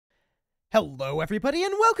Hello everybody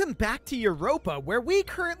and welcome back to Europa, where we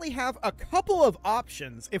currently have a couple of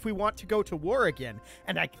options if we want to go to war again,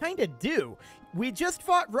 and I kinda do. We just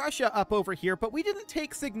fought Russia up over here, but we didn't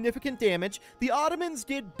take significant damage. The Ottomans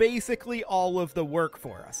did basically all of the work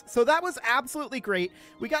for us, so that was absolutely great.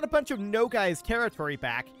 We got a bunch of no-guys territory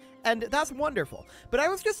back, and that's wonderful. But I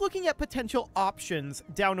was just looking at potential options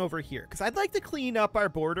down over here, because I'd like to clean up our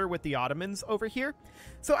border with the Ottomans over here.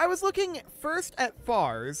 So I was looking first at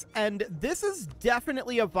Fars, and this is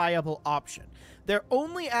definitely a viable option. They're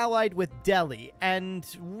only allied with Delhi, and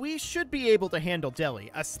we should be able to handle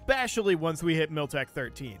Delhi, especially once we hit Miltech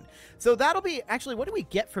 13. So that'll be... Actually, what do we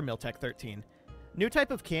get for Miltech 13? New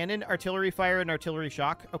type of cannon, artillery fire, and artillery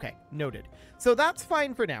shock. Okay, noted. So that's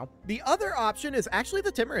fine for now. The other option is actually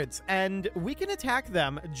the Timurids, and we can attack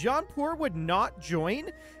them. Jaunpur would not join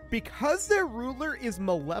because their ruler is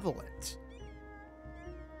malevolent.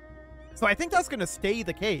 So I think that's going to stay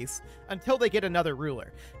the case until they get another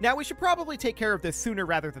ruler. Now, we should probably take care of this sooner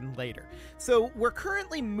rather than later. So we're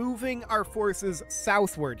currently moving our forces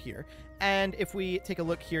southward here. And if we take a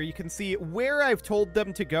look here, you can see where I've told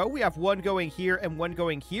them to go. We have one going here and one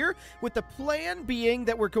going here, with the plan being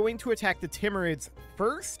that we're going to attack the Timurids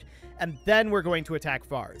first, and then we're going to attack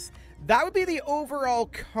Fars. That would be the overall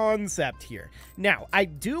concept here. Now, I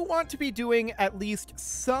do want to be doing at least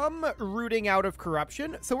some rooting out of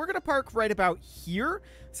corruption, so we're going to park right about here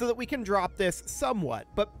so that we can drop this somewhat.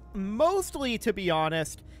 But mostly, to be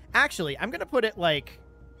honest, actually, I'm going to put it like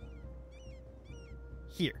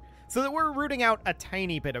here, so that we're rooting out a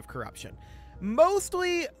tiny bit of corruption.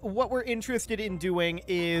 Mostly, what we're interested in doing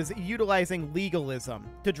is utilizing legalism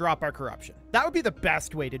to drop our corruption. That would be the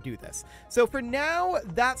best way to do this. So for now,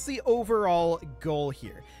 that's the overall goal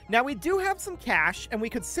here. Now, we do have some cash, and we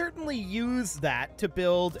could certainly use that to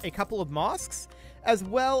build a couple of mosques, as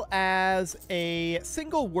well as a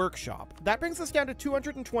single workshop. That brings us down to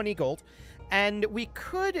 220 gold. And we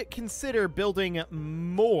could consider building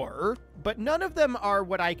more, but none of them are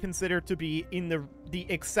what I consider to be in the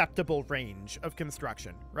acceptable range of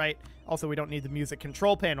construction, right? Also, we don't need the music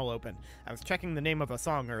control panel open. I was checking the name of a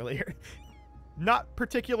song earlier. Not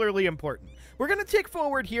particularly important. We're going to tick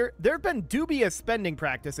forward here. There have been dubious spending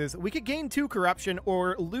practices. We could gain 2 corruption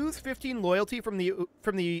or lose 15 loyalty from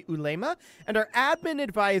the ulema, and our admin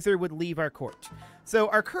advisor would leave our court. So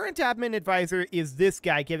our current admin advisor is this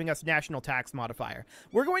guy giving us national tax modifier.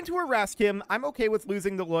 We're going to arrest him. I'm okay with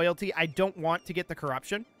losing the loyalty. I don't want to get the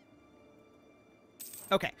corruption.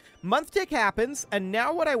 Okay, month tick happens, and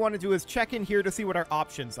now what I want to do is check in here to see what our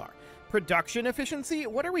options are. Production efficiency?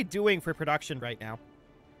 What are we doing for production right now?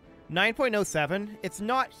 9.07. It's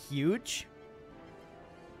not huge.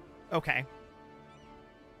 Okay.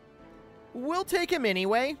 We'll take him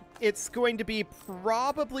anyway. It's going to be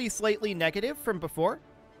probably slightly negative from before.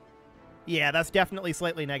 Yeah, that's definitely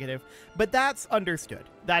slightly negative, but that's understood.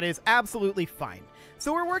 That is absolutely fine.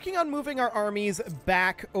 So we're working on moving our armies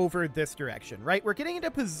back over this direction, right? We're getting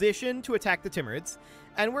into position to attack the Timurids,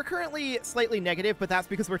 and we're currently slightly negative, but that's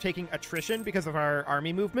because we're taking attrition because of our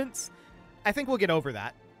army movements. I think we'll get over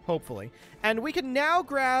that, hopefully. And we can now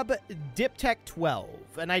grab Diptech 12,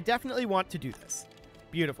 and I definitely want to do this.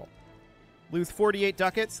 Beautiful. Lose 48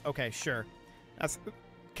 ducats? Okay, sure. That's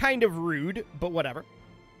kind of rude, but whatever.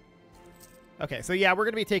 Okay, so yeah, we're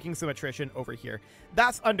going to be taking some attrition over here.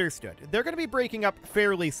 That's understood. They're going to be breaking up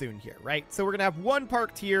fairly soon here, right? So we're going to have one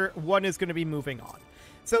parked here, one is going to be moving on.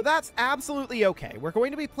 So that's absolutely okay. We're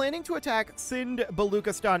going to be planning to attack Sind,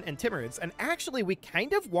 Baluchistan, and Timurids, and actually we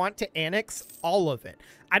kind of want to annex all of it.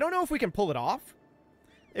 I don't know if we can pull it off.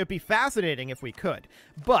 It would be fascinating if we could.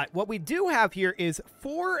 But what we do have here is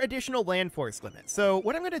 4 additional land force limits. So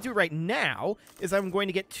what I'm going to do right now is I'm going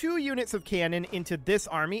to get 2 units of cannon into this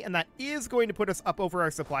army, and that is going to put us up over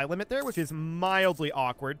our supply limit there, which is mildly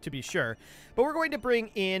awkward, to be sure. But we're going to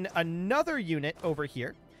bring in another unit over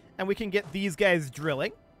here, and we can get these guys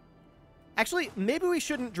drilling. Actually, maybe we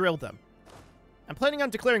shouldn't drill them. I'm planning on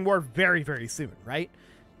declaring war very, very soon, right?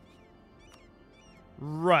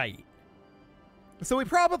 Right. So we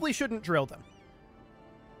probably shouldn't drill them.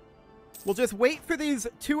 We'll just wait for these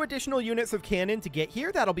 2 additional units of cannon to get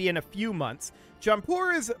here. That'll be in a few months.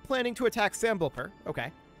 Jaunpur is planning to attack Sambalpur.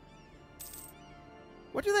 Okay.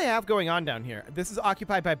 What do they have going on down here? This is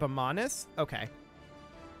occupied by Bamanis? Okay.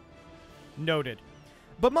 Noted.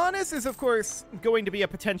 Bamanis is, of course, going to be a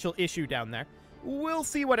potential issue down there. We'll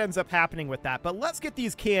see what ends up happening with that, but let's get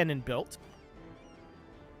these cannon built.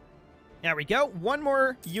 There we go. 1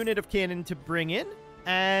 more unit of cannon to bring in,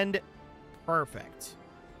 and perfect.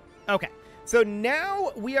 Okay, so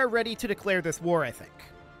now we are ready to declare this war, I think.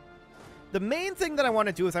 The main thing that I want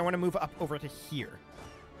to do is I want to move up over to here.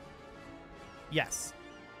 Yes.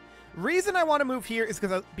 Reason I want to move here is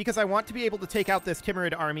because I want to be able to take out this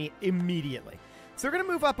Timurid army immediately. So we're going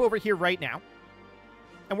to move up over here right now.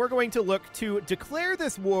 And we're going to look to declare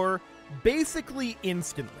this war basically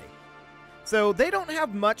instantly. So they don't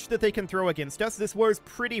have much that they can throw against us. This war is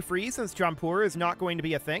pretty free since Jampur is not going to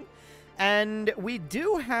be a thing. And we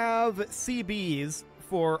do have CBs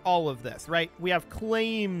for all of this, right? We have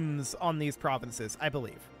claims on these provinces, I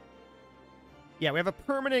believe. Yeah, we have a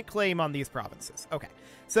permanent claim on these provinces. Okay,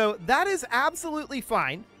 so that is absolutely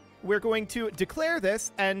fine. We're going to declare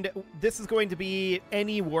this, and this is going to be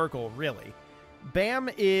any war goal, really. Bam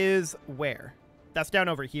is where? That's down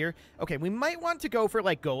over here. Okay, we might want to go for,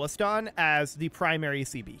 like, Golistan as the primary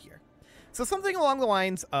CB here. So something along the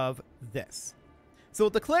lines of this. So we'll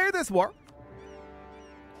declare this war.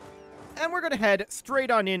 And we're going to head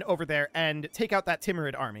straight on in over there and take out that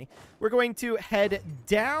Timurid army. We're going to head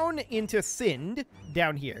down into Sind,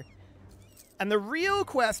 down here. And the real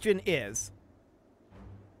question is...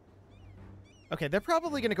 Okay, they're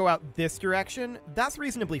probably going to go out this direction. That's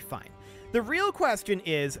reasonably fine. The real question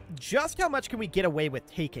is, just how much can we get away with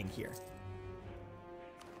taking here?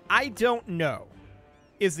 I don't know,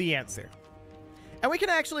 is the answer. And we can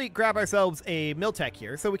actually grab ourselves a Miltech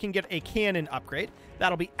here, so we can get a cannon upgrade.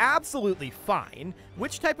 That'll be absolutely fine.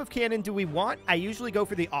 Which type of cannon do we want? I usually go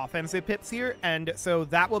for the offensive pips here, and so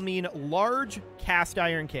that will mean large cast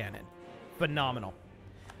iron cannon. Phenomenal.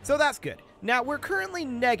 So that's good. Now, we're currently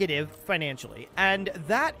negative financially, and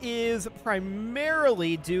that is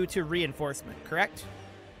primarily due to reinforcement, correct?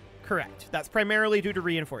 Correct. That's primarily due to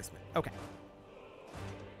reinforcement. Okay.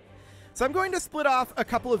 So I'm going to split off a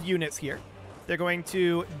couple of units here. They're going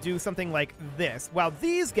to do something like this, while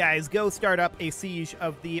these guys go start up a siege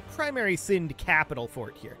of the primary Sind capital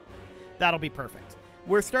fort here. That'll be perfect.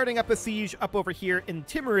 We're starting up a siege up over here in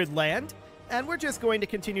Timurid land, and we're just going to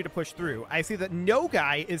continue to push through. I see that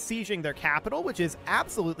Nogai is sieging their capital, which is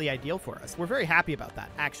absolutely ideal for us. We're very happy about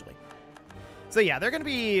that, actually. So yeah, they're going to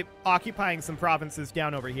be occupying some provinces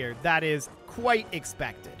down over here. That is quite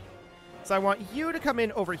expected. So I want you to come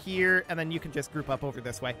in over here, and then you can just group up over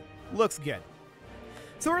this way. Looks good.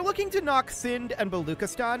 So we're looking to knock Sind and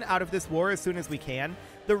Baluchistan out of this war as soon as we can.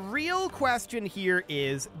 The real question here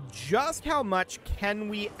is just how much can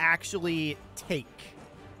we actually take?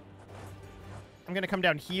 I'm going to come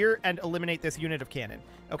down here and eliminate this unit of cannon.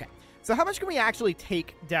 Okay, so how much can we actually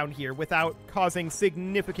take down here without causing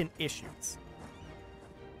significant issues?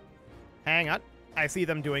 Hang on. I see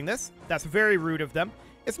them doing this. That's very rude of them.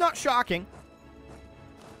 It's not shocking.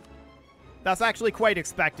 That's actually quite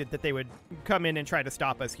expected that they would come in and try to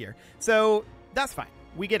stop us here. So that's fine.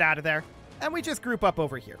 We get out of there, and we just group up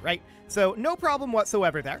over here, right? So no problem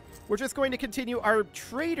whatsoever there. We're just going to continue. Our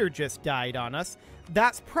trader just died on us.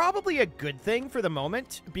 That's probably a good thing for the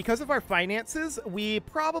moment. Because of our finances, we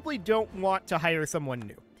probably don't want to hire someone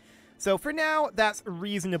new. So for now, that's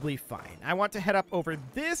reasonably fine. I want to head up over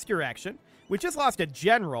this direction. We just lost a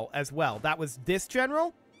general as well. That was this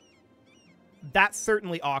general. That's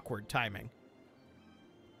certainly awkward timing.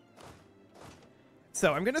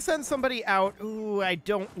 So I'm going to send somebody out. Ooh, I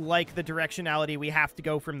don't like the directionality we have to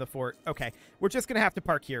go from the fort. Okay, we're just going to have to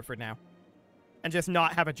park here for now. And just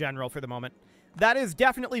not have a general for the moment. That is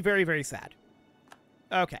definitely very, very sad.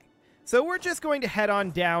 Okay, so we're just going to head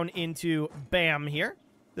on down into Bam here.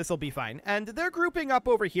 This will be fine. And they're grouping up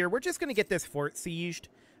over here. We're just going to get this fort sieged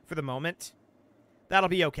for the moment. That'll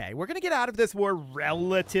be okay. We're going to get out of this war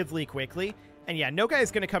relatively quickly. And yeah, no guy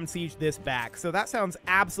is going to come siege this back. So that sounds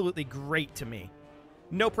absolutely great to me.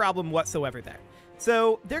 No problem whatsoever there.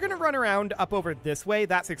 So they're going to run around up over this way.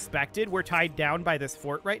 That's expected. We're tied down by this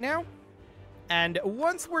fort right now. And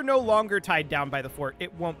once we're no longer tied down by the fort,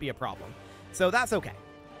 it won't be a problem. So that's okay.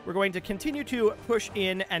 We're going to continue to push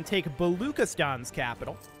in and take Baluchistan's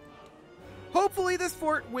capital. Hopefully this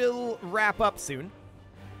fort will wrap up soon.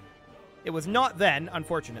 It was not then,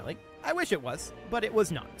 unfortunately. I wish it was, but it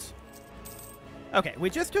was not. Okay, we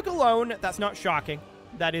just took a loan. That's not shocking.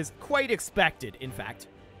 That is quite expected, in fact.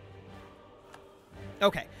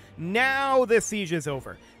 Okay, now this siege is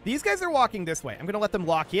over. These guys are walking this way. I'm going to let them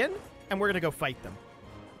lock in, and we're going to go fight them.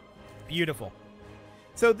 Beautiful.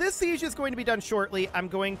 So this siege is going to be done shortly. I'm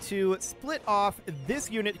going to split off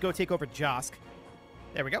this unit to go take over Josk.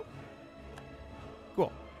 There we go.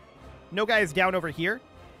 Cool. No guy is down over here.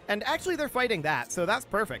 And actually, they're fighting that, so that's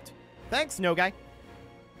perfect. Thanks, no guy.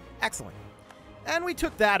 Excellent. And we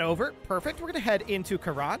took that over. Perfect. We're going to head into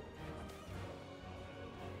Karan.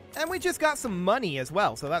 And we just got some money as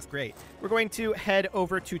well, so that's great. We're going to head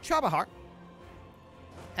over to Chabahar.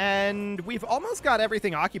 And we've almost got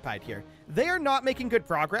everything occupied here. They are not making good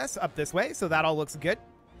progress up this way, so that all looks good.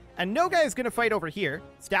 And no guy is going to fight over here,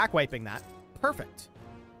 stack wiping that. Perfect.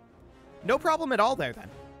 No problem at all there, then.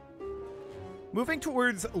 Moving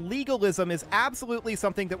towards legalism is absolutely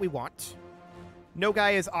something that we want. No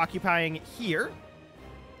guy is occupying here.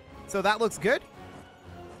 So that looks good.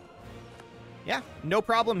 Yeah, no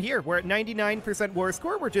problem here. We're at 99% war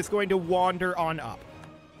score. We're just going to wander on up.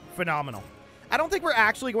 Phenomenal. I don't think we're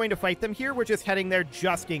actually going to fight them here. We're just heading there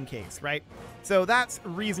just in case, right? So that's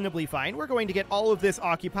reasonably fine. We're going to get all of this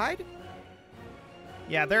occupied.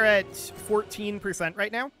 Yeah, they're at 14%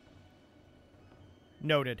 right now.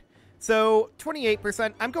 Noted. So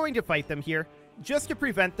 28%, I'm going to fight them here just to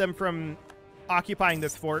prevent them from occupying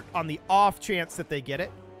this fort on the off chance that they get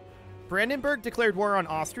it. Brandenburg declared war on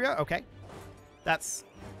Austria. Okay. That's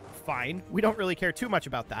fine. We don't really care too much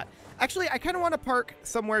about that. Actually, I kind of want to park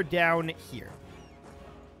somewhere down here.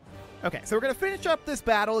 Okay, so we're going to finish up this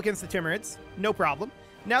battle against the Timurids. No problem.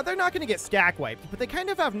 Now, they're not going to get stack wiped, but they kind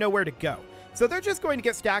of have nowhere to go. So they're just going to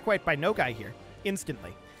get stack wiped by Nogai here,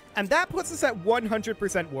 instantly. And that puts us at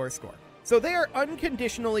 100% war score. So they are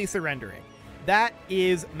unconditionally surrendering. That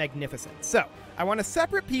is magnificent. So, I want a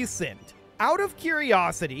separate piece Sind. Out of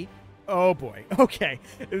curiosity... Oh boy, okay.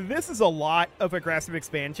 This is a lot of aggressive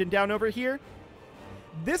expansion down over here.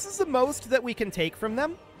 This is the most that we can take from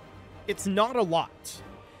them. It's not a lot.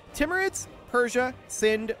 Timurids, Persia,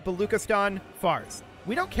 Sind, Baluchistan, Fars.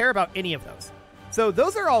 We don't care about any of those. So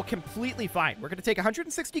those are all completely fine. We're going to take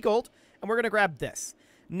 160 gold, and we're going to grab this.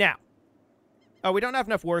 Now. Oh, we don't have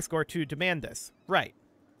enough war score to demand this. Right.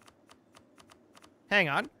 Hang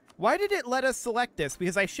on. Why did it let us select this?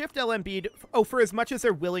 Because I shift LMB'd, oh, for as much as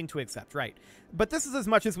they're willing to accept, right. But this is as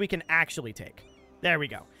much as we can actually take. There we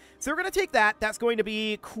go. So we're going to take that. That's going to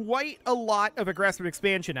be quite a lot of aggressive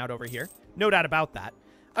expansion out over here. No doubt about that.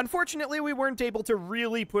 Unfortunately, we weren't able to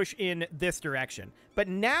really push in this direction. But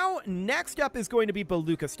now, next up is going to be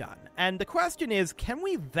Baluchistan. And the question is, can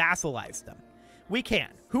we vassalize them? We can.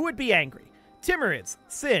 Who would be angry? Timurids,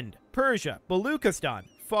 Sind, Persia, Baluchistan,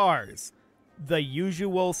 Fars. The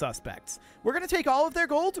usual suspects. We're going to take all of their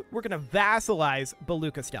gold. We're going to vassalize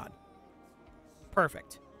Baluchistan.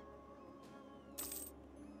 Perfect.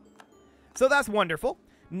 So that's wonderful.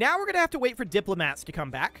 Now we're going to have to wait for diplomats to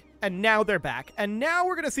come back. And now they're back. And now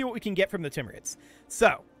we're going to see what we can get from the Timurids.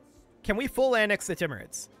 So, can we full annex the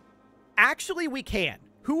Timurids? Actually, we can.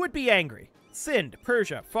 Who would be angry? Sind,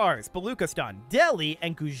 Persia, Fars, Baluchistan, Delhi,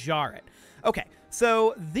 and Gujarat. Okay,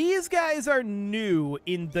 so these guys are new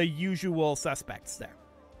in the usual suspects there.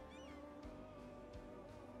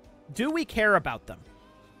 Do we care about them?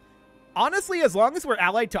 Honestly, as long as we're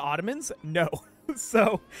allied to Ottomans, no.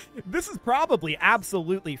 So this is probably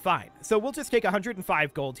absolutely fine. So we'll just take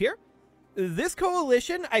 105 gold here. This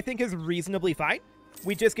coalition, I think, is reasonably fine.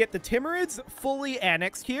 We just get the Timurids fully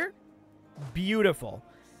annexed here. Beautiful.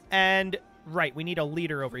 And... right, we need a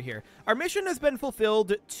leader over here. Our mission has been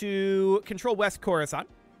fulfilled to control West Khorasan.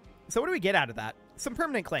 So what do we get out of that? Some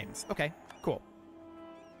permanent claims. Okay, cool.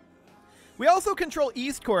 We also control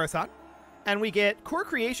East Khorasan, and we get core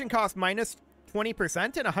creation cost minus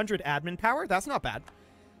 20% and 100 admin power. That's not bad.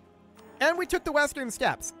 And we took the Western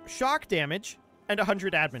Steppes. Shock damage and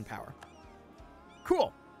 100 admin power.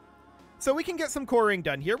 Cool. So we can get some coring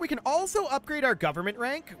done here. We can also upgrade our government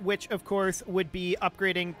rank, which, of course, would be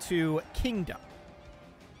upgrading to Kingdom.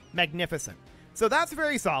 Magnificent. So that's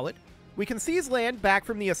very solid. We can seize land back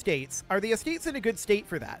from the estates. Are the estates in a good state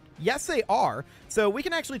for that? Yes, they are. So we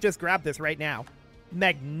can actually just grab this right now.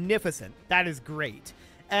 Magnificent. That is great.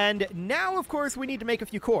 And now, of course, we need to make a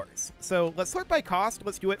few cores. So let's sort by cost.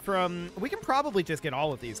 Let's do it from... we can probably just get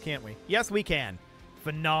all of these, can't we? Yes, we can.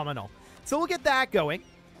 Phenomenal. So we'll get that going.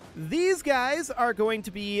 These guys are going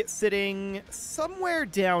to be sitting somewhere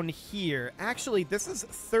down here. Actually, this is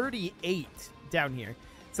 38 down here.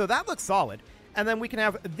 So that looks solid. And then we can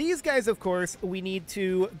have these guys, of course. We need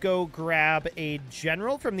to go grab a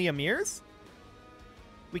general from the emirs.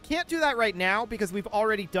 We can't do that right now because we've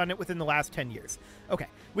already done it within the last 10 years. Okay.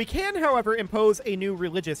 We can, however, impose a new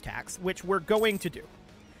religious tax, which we're going to do.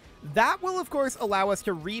 That will, of course, allow us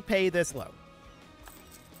to repay this loan.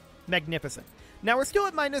 Magnificent. Now, we're still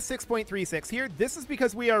at minus 6.36 here. This is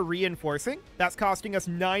because we are reinforcing. That's costing us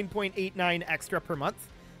 9.89 extra per month.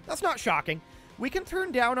 That's not shocking. We can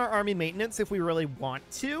turn down our army maintenance if we really want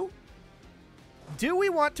to. Do we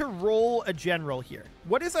want to roll a general here?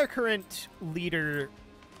 What is our current leader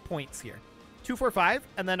points here? 245,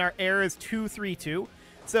 and then our heir is 232.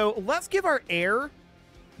 So let's give our heir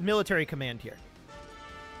military command here.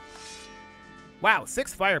 Wow,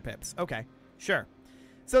 6 fire pips. Okay, sure.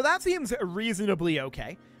 So that seems reasonably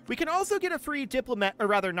okay. We can also get a free diplomat, or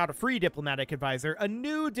rather not a free diplomatic advisor, a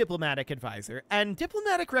new diplomatic advisor. And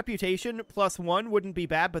diplomatic reputation +1 wouldn't be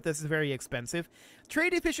bad, but this is very expensive.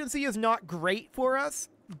 Trade efficiency is not great for us,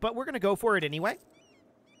 but we're going to go for it anyway.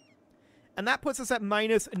 And that puts us at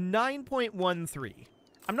minus 9.13.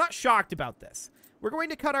 I'm not shocked about this. We're going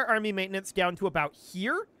to cut our army maintenance down to about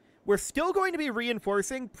here. We're still going to be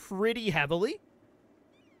reinforcing pretty heavily.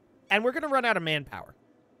 And we're going to run out of manpower.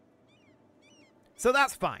 So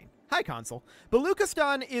that's fine. Hi, Consul.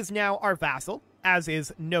 Baluchistan is now our vassal, as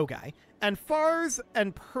is Nogai. And Fars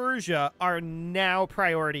and Persia are now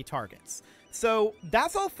priority targets. So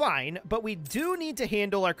that's all fine, but we do need to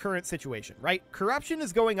handle our current situation, right? Corruption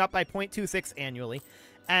is going up by 0.26 annually,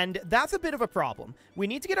 and that's a bit of a problem. We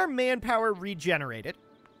need to get our manpower regenerated,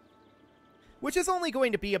 which is only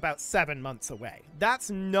going to be about 7 months away.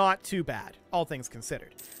 That's not too bad, all things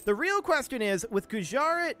considered. The real question is, with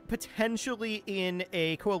Gujarat potentially in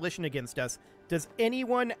a coalition against us, does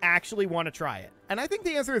anyone actually want to try it? And I think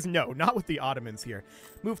the answer is no, not with the Ottomans here.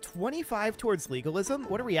 Move 25 towards legalism?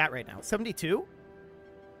 What are we at right now? 72?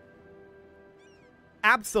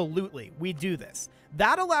 Absolutely, we do this.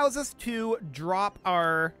 That allows us to drop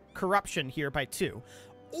our corruption here by 2.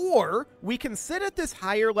 Or we can sit at this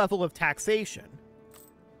higher level of taxation.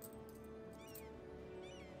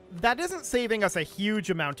 That isn't saving us a huge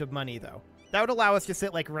amount of money, though. That would allow us to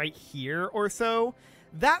sit, like, right here or so.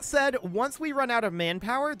 That said, once we run out of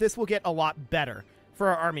manpower, this will get a lot better for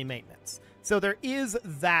our army maintenance. So there is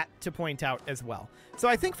that to point out as well. So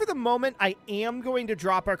I think for the moment, I am going to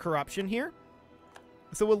drop our corruption here.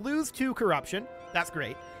 So we'll lose 2 corruption. That's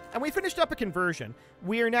great. And we finished up a conversion.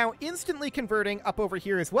 We are now instantly converting up over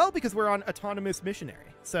here as well because we're on autonomous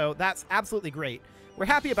missionary. So that's absolutely great. We're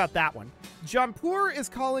happy about that one. Jaunpur is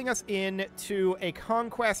calling us in to a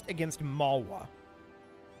conquest against Malwa.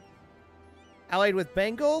 Allied with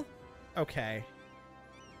Bengal? Okay.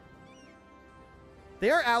 They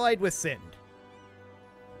are allied with Sind.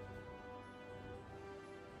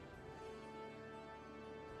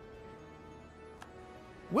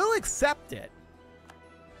 We'll accept it.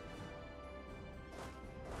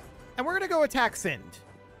 And we're going to go attack Sind.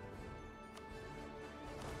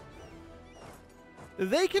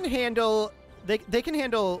 They can handle... They can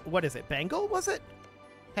handle... What is it? Bengal, was it?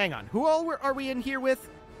 Hang on. Who all are we in here with?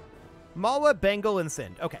 Malwa, Bengal, and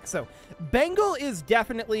Sind. Okay, so Bengal is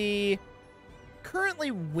definitely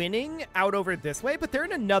currently winning out over this way, but they're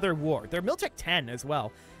in another war. They're Miltech 10 as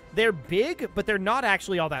well. They're big, but they're not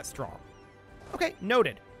actually all that strong. Okay,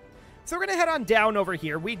 noted. So we're going to head on down over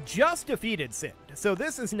here. We just defeated Sind, so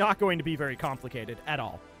this is not going to be very complicated at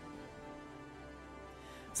all.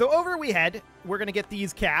 So over we head. We're going to get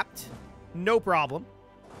these capped. No problem.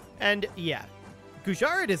 And yeah,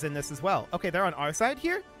 Gujarat is in this as well. Okay, they're on our side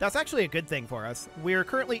here. That's actually a good thing for us. We're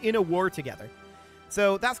currently in a war together.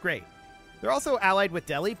 So that's great. They're also allied with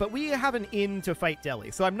Delhi, but we have an in to fight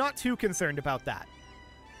Delhi, so I'm not too concerned about that.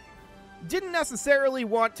 Didn't necessarily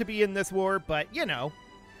want to be in this war, but, you know,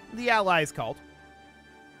 the Allies called.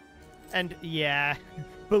 And yeah,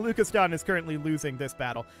 Baluchistan is currently losing this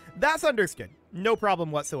battle. That's understood. No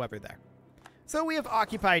problem whatsoever there. So we have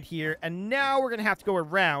occupied here, and now we're going to have to go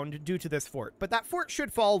around due to this fort. But that fort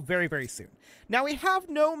should fall very, very soon. Now, we have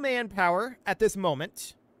no manpower at this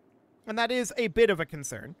moment, and that is a bit of a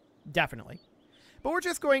concern, definitely. But we're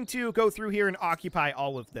just going to go through here and occupy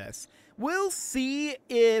all of this. We'll see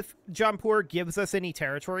if Jaunpur gives us any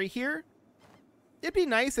territory here. It'd be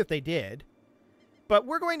nice if they did. But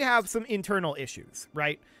we're going to have some internal issues,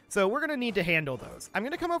 right? So we're going to need to handle those. I'm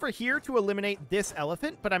going to come over here to eliminate this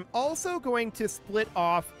elephant, but I'm also going to split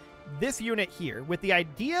off this unit here, with the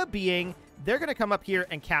idea being they're going to come up here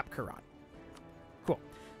and cap Quran. Cool.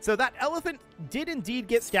 So that elephant did indeed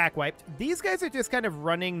get stack wiped. These guys are just kind of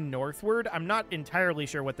running northward. I'm not entirely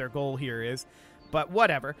sure what their goal here is, but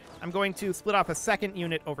whatever. I'm going to split off a second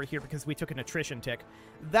unit over here because we took an attrition tick.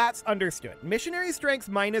 That's understood. Missionary strength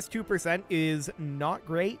minus 2% is not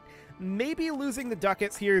great. Maybe losing the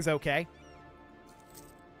ducats here is okay.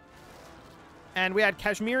 And we had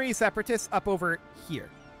Kashmiri separatists up over here.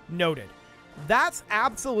 Noted. That's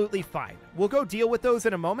absolutely fine. We'll go deal with those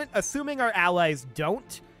in a moment, assuming our allies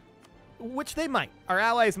don't, which they might. Our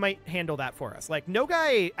allies might handle that for us. Like,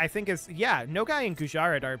 Nogai, I think is, yeah, Nogai and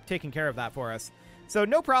Gujarat are taking care of that for us. So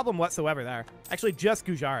no problem whatsoever there. Actually, just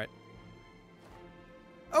Gujarat.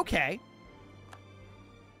 Okay.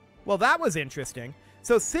 Well, that was interesting.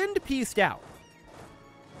 So Sind pieced out.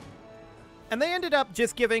 And they ended up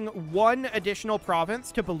just giving one additional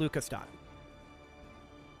province to Baluchistan.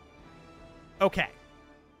 Okay.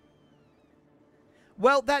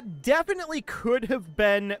 Well, that definitely could have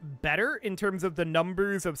been better in terms of the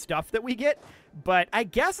numbers of stuff that we get, but I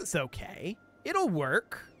guess it's okay. It'll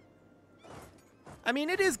work. I mean,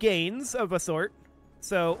 it is gains of a sort,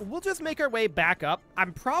 so we'll just make our way back up.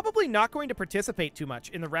 I'm probably not going to participate too much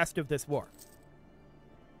in the rest of this war.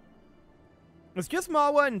 It's just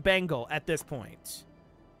Mawa and Bengal at this point.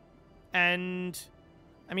 And,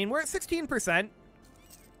 I mean, we're at 16%.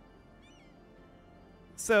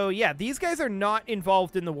 So, yeah, these guys are not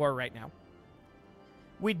involved in the war right now.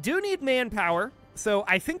 We do need manpower, so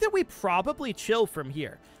I think that we probably chill from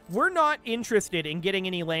here. We're not interested in getting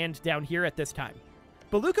any land down here at this time.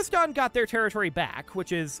 Baluchistan got their territory back,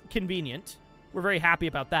 which is convenient. We're very happy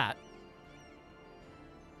about that.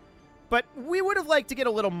 But we would have liked to get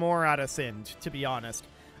a little more out of Sind, to be honest.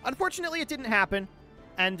 Unfortunately, it didn't happen.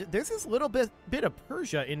 And there's this little bit of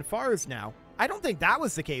Persia in Fars now. I don't think that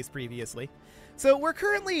was the case previously. So we're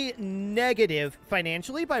currently negative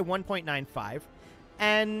financially by 1.95.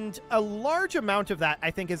 And a large amount of that, I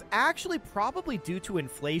think, is actually probably due to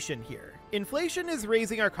inflation here. Inflation is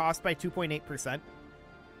raising our cost by 2.8%.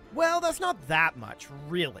 Well, that's not that much,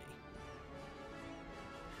 really.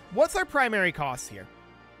 What's our primary cost here?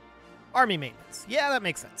 Army maintenance. Yeah, that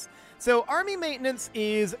makes sense. So army maintenance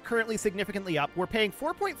is currently significantly up. We're paying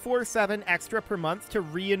 4.47 extra per month to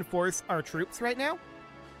reinforce our troops right now.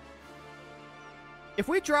 If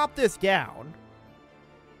we drop this down,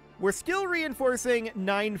 we're still reinforcing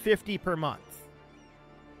 950 per month.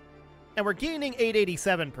 And we're gaining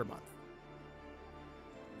 887 per month.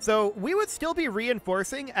 So we would still be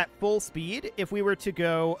reinforcing at full speed if we were to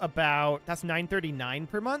go about, that's 939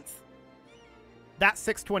 per month. That's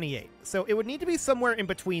 628. So it would need to be somewhere in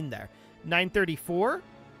between there. 934,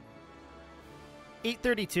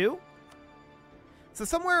 832. So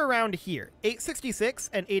somewhere around here. 866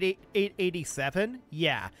 and 887.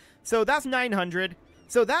 Yeah. So that's 900.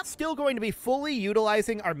 So that's still going to be fully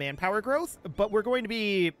utilizing our manpower growth, but we're going to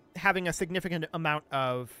be having a significant amount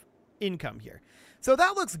of income here. So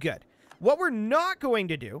that looks good. What we're not going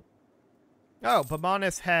to do... Oh,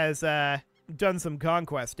 Bamanis has done some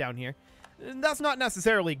conquest down here. That's not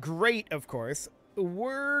necessarily great, of course.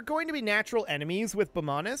 We're going to be natural enemies with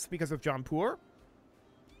Bamanis because of Jampur.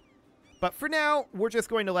 But for now, we're just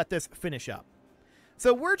going to let this finish up.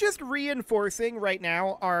 So we're just reinforcing right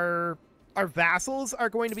now. Our vassals are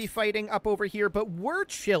going to be fighting up over here, but we're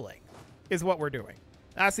chilling is what we're doing.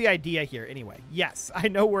 That's the idea here anyway. Yes, I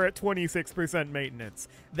know we're at 26% maintenance.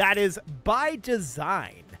 That is by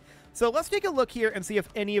design. So let's take a look here and see if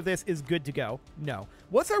any of this is good to go. No.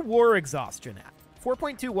 What's our war exhaustion at?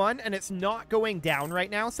 4.21, and it's not going down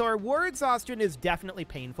right now. So our war exhaustion is definitely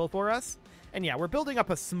painful for us. And yeah, we're building up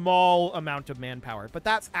a small amount of manpower, but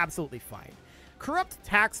that's absolutely fine. Corrupt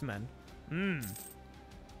taxmen.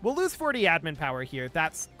 We'll lose 40 admin power here.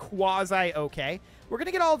 That's quasi-okay. We're going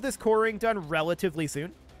to get all of this coring done relatively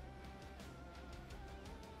soon.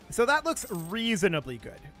 So that looks reasonably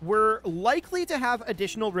good. We're likely to have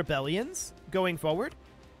additional rebellions going forward.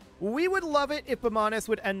 We would love it if Bamanis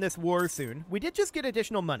would end this war soon. We did just get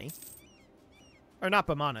additional money. Or not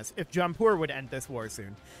Bamanis, if Jampur would end this war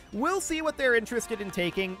soon. We'll see what they're interested in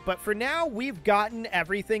taking, but for now, we've gotten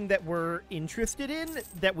everything that we're interested in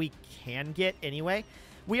that we can get anyway.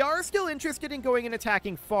 We are still interested in going and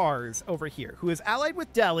attacking Fars over here, who is allied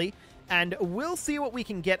with Delhi, and we'll see what we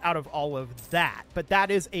can get out of all of that. But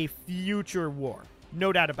that is a future war.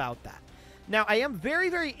 No doubt about that. Now, I am very,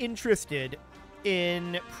 very interested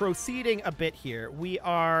in proceeding a bit here. We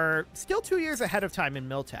are still 2 years ahead of time in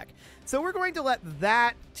Miltech, so we're going to let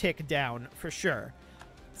that tick down for sure.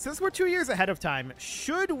 Since we're 2 years ahead of time,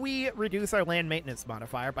 should we reduce our land maintenance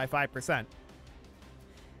modifier by 5%?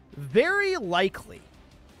 Very likely.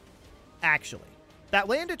 Actually, that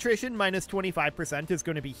land attrition minus 25% is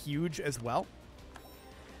going to be huge as well.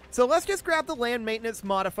 So let's just grab the land maintenance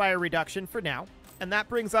modifier reduction for now, and that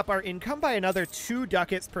brings up our income by another 2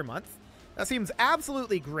 ducats per month. That seems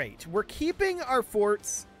absolutely great. We're keeping our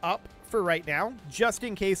forts up for right now, just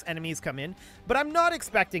in case enemies come in, but I'm not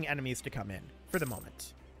expecting enemies to come in for the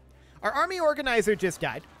moment. Our army organizer just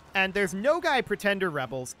died, and there's Nogai pretender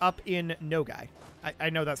rebels up in Nogai.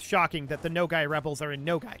 I know that's shocking that the Nogai rebels are in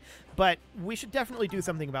Nogai, but we should definitely do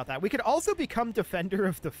something about that. We could also become Defender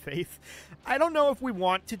of the Faith. I don't know if we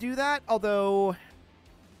want to do that, although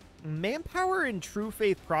manpower in True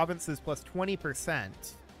Faith provinces plus 20%.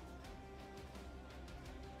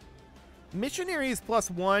 Missionaries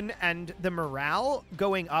plus 1 and the morale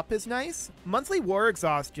going up is nice. Monthly war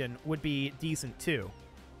exhaustion would be decent too.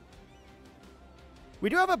 We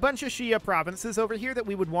do have a bunch of Shia provinces over here that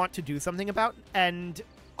we would want to do something about, and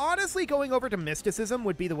honestly, going over to mysticism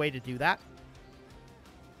would be the way to do that.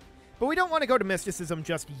 But we don't want to go to mysticism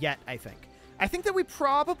just yet, I think. I think that we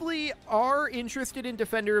probably are interested in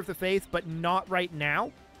Defender of the Faith, but not right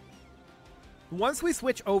now. Once we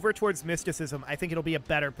switch over towards mysticism, I think it'll be a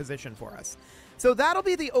better position for us. So that'll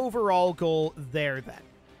be the overall goal there then.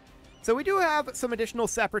 So we do have some additional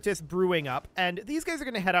separatists brewing up, and these guys are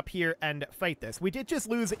going to head up here and fight this. We did just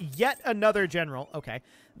lose yet another general. Okay,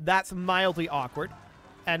 that's mildly awkward.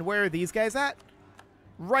 And where are these guys at?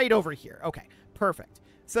 Right over here. Okay, perfect.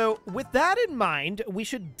 So with that in mind, we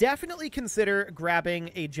should definitely consider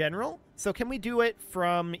grabbing a general. So can we do it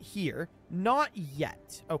from here? Not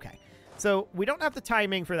yet. Okay. So we don't have the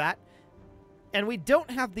timing for that. And we don't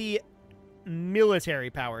have the military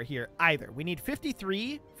power here either. We need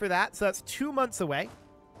 53 for that, so that's 2 months away.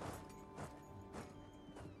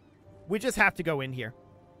 We just have to go in here.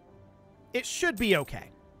 It should be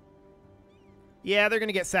okay. Yeah, they're going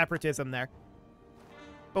to get separatism there.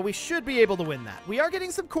 But we should be able to win that. We are getting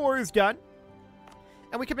some cores done.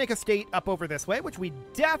 And we can make a state up over this way, which we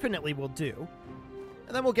definitely will do.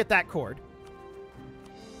 And then we'll get that cord.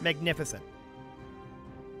 Magnificent.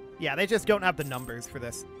 Yeah, they just don't have the numbers for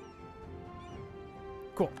this.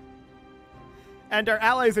 Cool. And our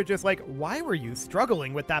allies are just like, why were you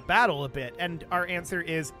struggling with that battle a bit? And our answer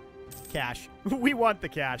is cash. We want the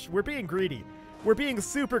cash. We're being greedy. We're being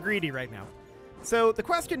super greedy right now. So the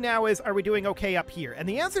question now is, are we doing okay up here? And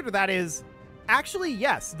the answer to that is, actually,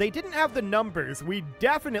 yes. They didn't have the numbers. We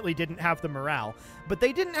definitely didn't have the morale, but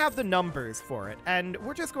they didn't have the numbers for it. And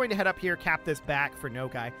we're just going to head up here, cap this back for no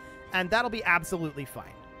guy, and that'll be absolutely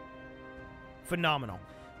fine. Phenomenal.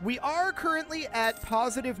 We are currently at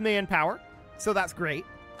positive manpower, so that's great.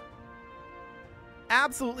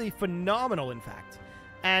 Absolutely phenomenal, in fact.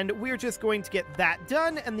 And we're just going to get that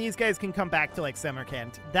done, and these guys can come back to, like,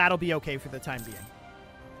 Samarkand. That'll be okay for the time being.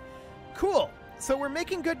 Cool. So we're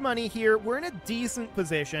making good money here. We're in a decent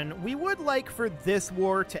position. We would like for this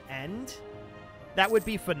war to end. That would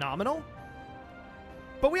be phenomenal.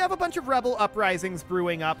 But we have a bunch of rebel uprisings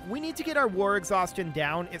brewing up. We need to get our war exhaustion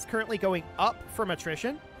down. It's currently going up from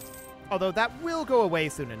attrition, although that will go away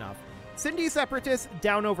soon enough. Sindhi separatists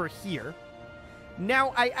down over here.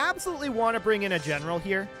 Now, I absolutely want to bring in a general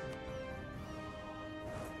here.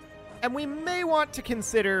 And we may want to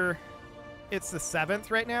consider... It's the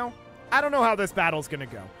 7th right now. I don't know how this battle's going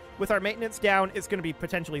to go. With our maintenance down, it's going to be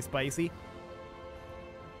potentially spicy.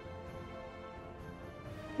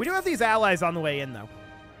 We do have these allies on the way in, though.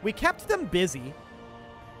 We kept them busy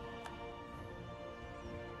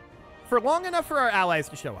for long enough for our allies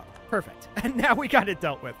to show up. Perfect. And now we got it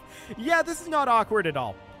dealt with. Yeah, this is not awkward at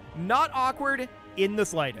all. Not awkward in the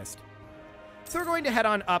slightest. So we're going to head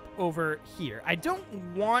on up over here. I don't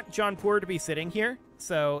want Jaunpur to be sitting here,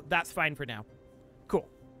 so that's fine for now. Cool.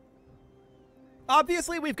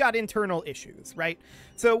 Obviously, we've got internal issues, right?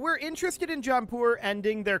 So we're interested in Jaunpur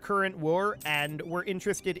ending their current war, and we're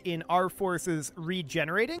interested in our forces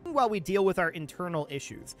regenerating while we deal with our internal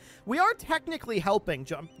issues. We are technically helping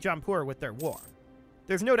Jaunpur with their war.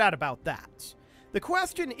 There's no doubt about that. The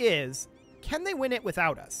question is, can they win it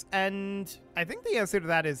without us? And I think the answer to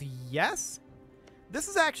that is yes. This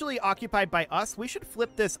is actually occupied by us. We should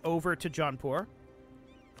flip this over to Jaunpur.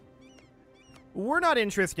 We're not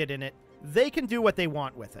interested in it. They can do what they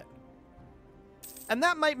want with it. And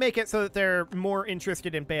that might make it so that they're more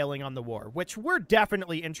interested in bailing on the war, which we're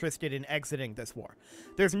definitely interested in exiting this war.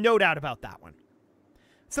 There's no doubt about that one.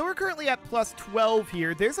 So we're currently at plus 12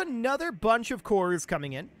 here. There's another bunch of cores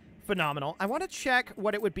coming in. Phenomenal. I want to check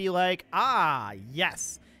what it would be like. Ah,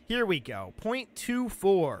 yes. Here we go.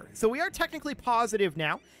 0.24. So we are technically positive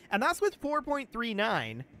now, and that's with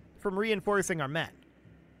 4.39 from reinforcing our men.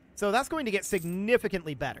 So that's going to get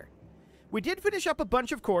significantly better. We did finish up a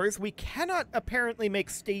bunch of cores. We cannot apparently make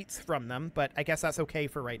states from them, but I guess that's okay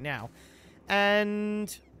for right now.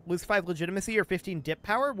 And lose 5 legitimacy or 15 dip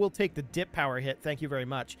power? We'll take the dip power hit. Thank you very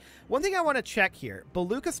much. One thing I want to check here.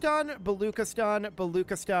 Baluchistan, Baluchistan,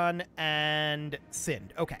 Baluchistan, and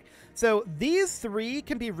Sindh. Okay. So these 3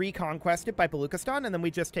 can be reconquested by Baluchistan, and then we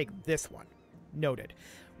just take this one. Noted.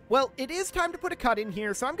 Well, it is time to put a cut in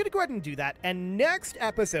here, so I'm going to go ahead and do that. And next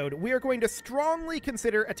episode, we are going to strongly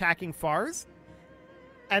consider attacking Fars,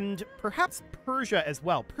 and perhaps Persia as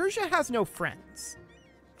well. Persia has no friends.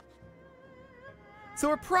 So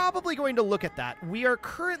we're probably going to look at that. We are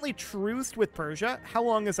currently truced with Persia. How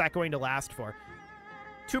long is that going to last for?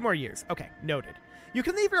 2 more years. Okay, noted. You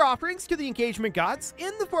can leave your offerings to the engagement gods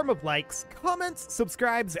in the form of likes, comments,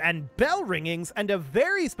 subscribes, and bell ringings, and a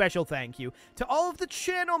very special thank you to all of the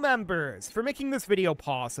channel members for making this video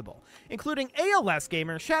possible, including ALS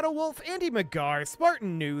Gamer, Shadow Wolf, Andy McGar,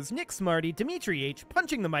 Spartan News, Nick Smarty, Dimitri H,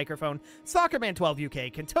 Punching the Microphone, Soccerman12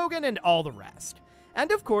 UK, Kentogan, and all the rest.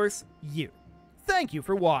 And of course, you. Thank you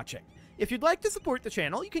for watching. If you'd like to support the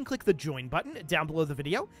channel, you can click the join button down below the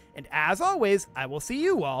video, and as always, I will see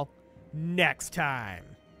you all next time.